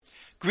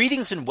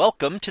Greetings and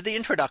welcome to the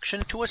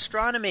introduction to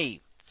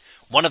astronomy.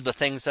 One of the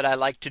things that I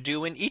like to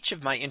do in each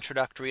of my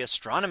introductory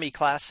astronomy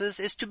classes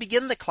is to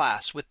begin the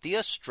class with the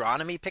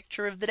astronomy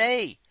picture of the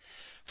day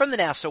from the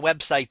NASA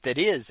website, that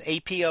is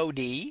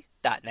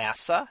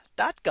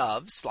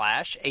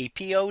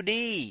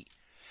apod.nasa.gov/apod.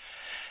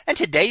 And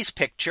today's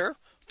picture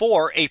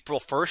for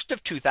April 1st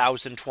of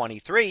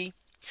 2023.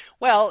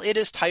 Well, it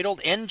is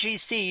titled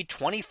NGC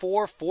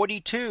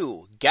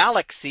 2442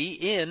 Galaxy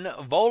in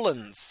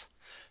Volans.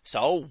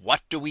 So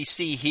what do we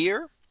see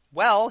here?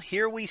 Well,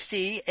 here we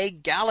see a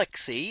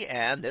galaxy,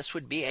 and this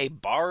would be a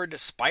barred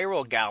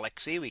spiral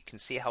galaxy. We can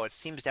see how it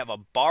seems to have a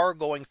bar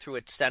going through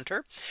its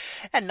center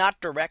and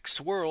not direct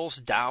swirls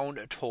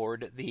down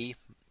toward the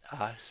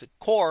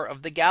core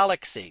of the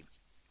galaxy.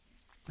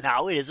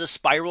 Now, it is a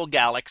spiral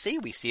galaxy.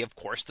 We see, of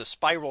course, the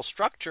spiral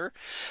structure,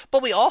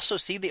 but we also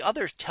see the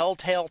other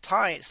telltale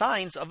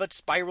signs of its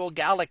spiral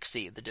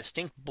galaxy, the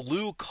distinct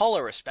blue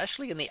color,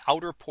 especially in the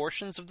outer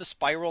portions of the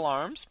spiral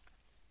arms,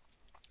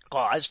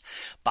 caused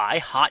by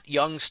hot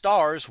young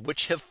stars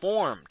which have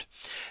formed.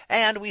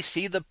 And we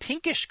see the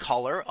pinkish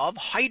color of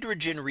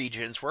hydrogen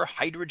regions, where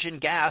hydrogen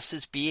gas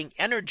is being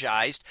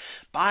energized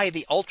by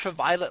the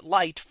ultraviolet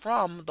light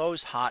from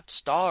those hot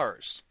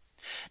stars.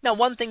 Now,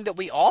 one thing that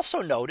we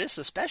also notice,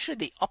 especially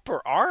the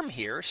upper arm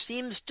here,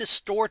 seems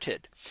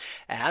distorted.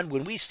 And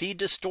when we see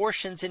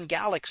distortions in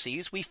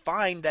galaxies, we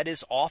find that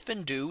is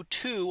often due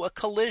to a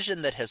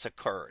collision that has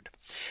occurred.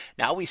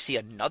 Now we see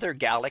another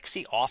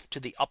galaxy off to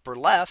the upper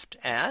left,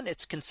 and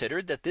it's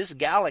considered that this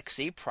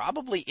galaxy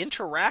probably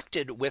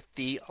interacted with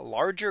the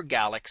larger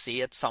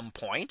galaxy at some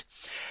point,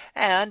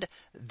 and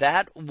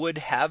that would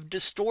have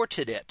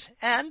distorted it.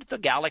 And the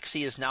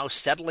galaxy is now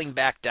settling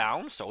back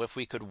down. So if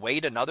we could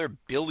wait another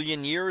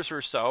billion years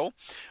or so,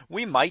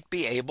 we might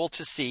be able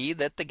to see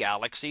that the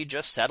galaxy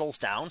just settles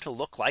down to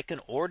look like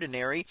an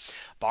ordinary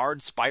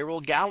barred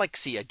spiral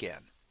galaxy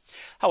again.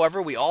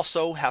 However, we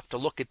also have to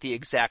look at the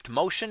exact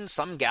motion.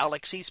 Some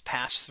galaxies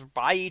pass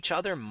by each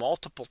other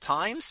multiple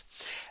times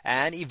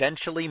and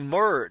eventually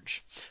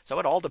merge. So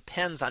it all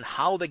depends on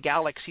how the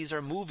galaxies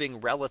are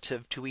moving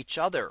relative to each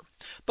other.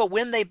 But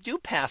when they do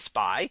pass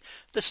by,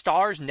 the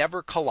stars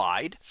never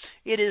collide.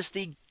 It is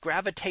the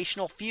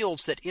gravitational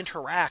fields that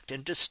interact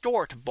and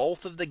distort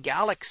both of the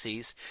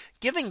galaxies,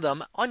 giving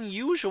them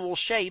unusual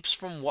shapes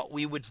from what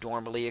we would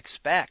normally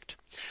expect.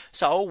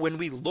 So when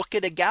we look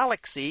at a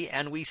galaxy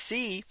and we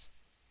see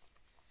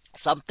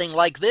something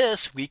like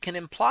this, we can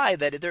imply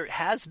that there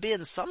has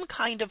been some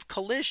kind of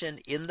collision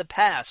in the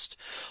past,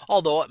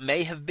 although it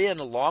may have been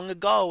long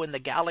ago and the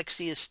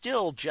galaxy is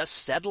still just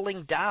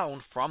settling down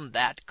from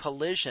that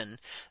collision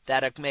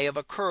that it may have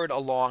occurred a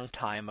long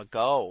time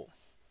ago.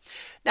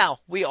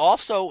 Now, we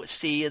also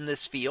see in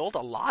this field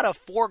a lot of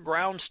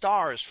foreground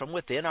stars from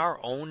within our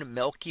own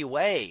Milky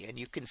Way. And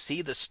you can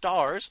see the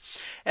stars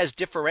as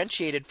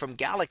differentiated from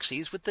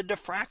galaxies with the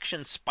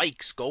diffraction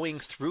spikes going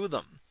through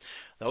them.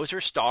 Those are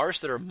stars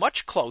that are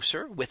much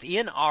closer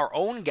within our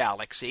own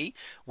galaxy,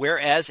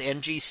 whereas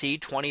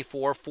NGC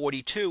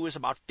 2442 is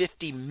about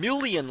 50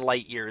 million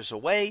light years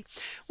away.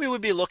 We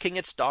would be looking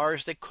at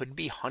stars that could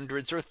be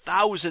hundreds or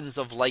thousands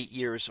of light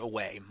years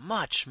away,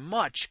 much,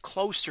 much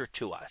closer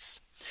to us.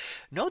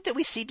 Note that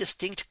we see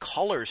distinct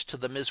colors to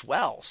them as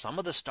well. Some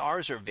of the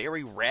stars are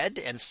very red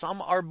and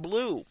some are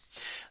blue.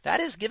 That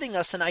is giving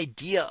us an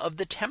idea of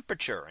the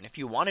temperature. And if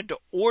you wanted to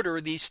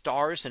order these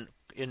stars in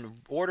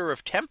order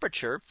of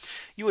temperature,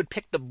 you would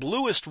pick the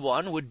bluest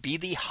one would be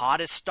the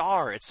hottest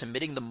star. It's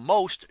emitting the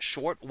most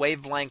short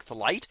wavelength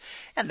light,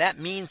 and that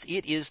means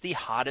it is the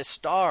hottest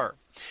star.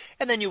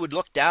 And then you would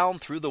look down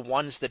through the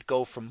ones that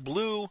go from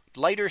blue,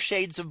 lighter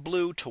shades of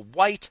blue, to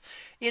white,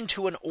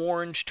 into an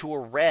orange, to a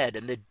red.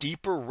 And the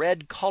deeper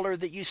red color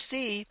that you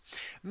see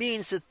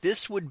means that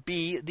this would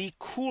be the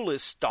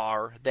coolest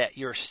star that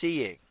you're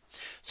seeing.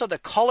 So the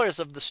colors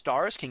of the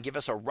stars can give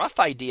us a rough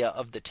idea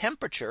of the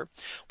temperature,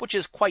 which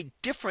is quite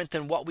different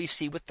than what we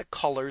see with the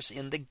colors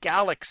in the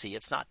galaxy.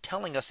 It's not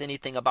telling us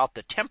anything about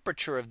the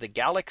temperature of the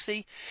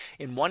galaxy.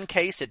 In one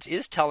case, it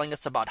is telling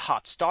us about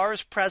hot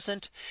stars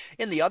present.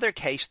 In the other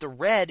case, the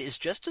red is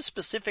just a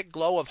specific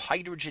glow of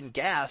hydrogen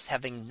gas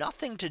having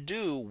nothing to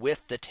do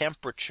with the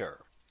temperature.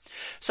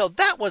 So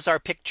that was our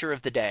picture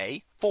of the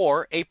day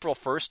for April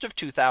 1st of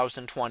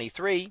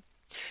 2023.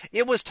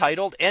 It was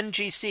titled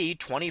NGC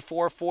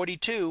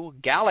 2442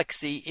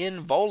 Galaxy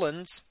in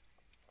Volans.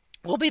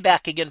 We'll be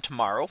back again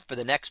tomorrow for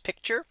the next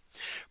picture,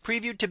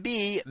 previewed to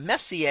be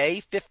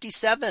Messier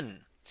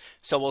 57.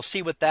 So we'll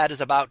see what that is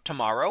about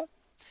tomorrow.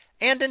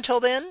 And until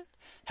then,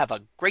 have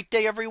a great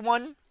day,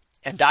 everyone,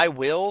 and I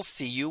will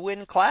see you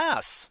in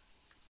class.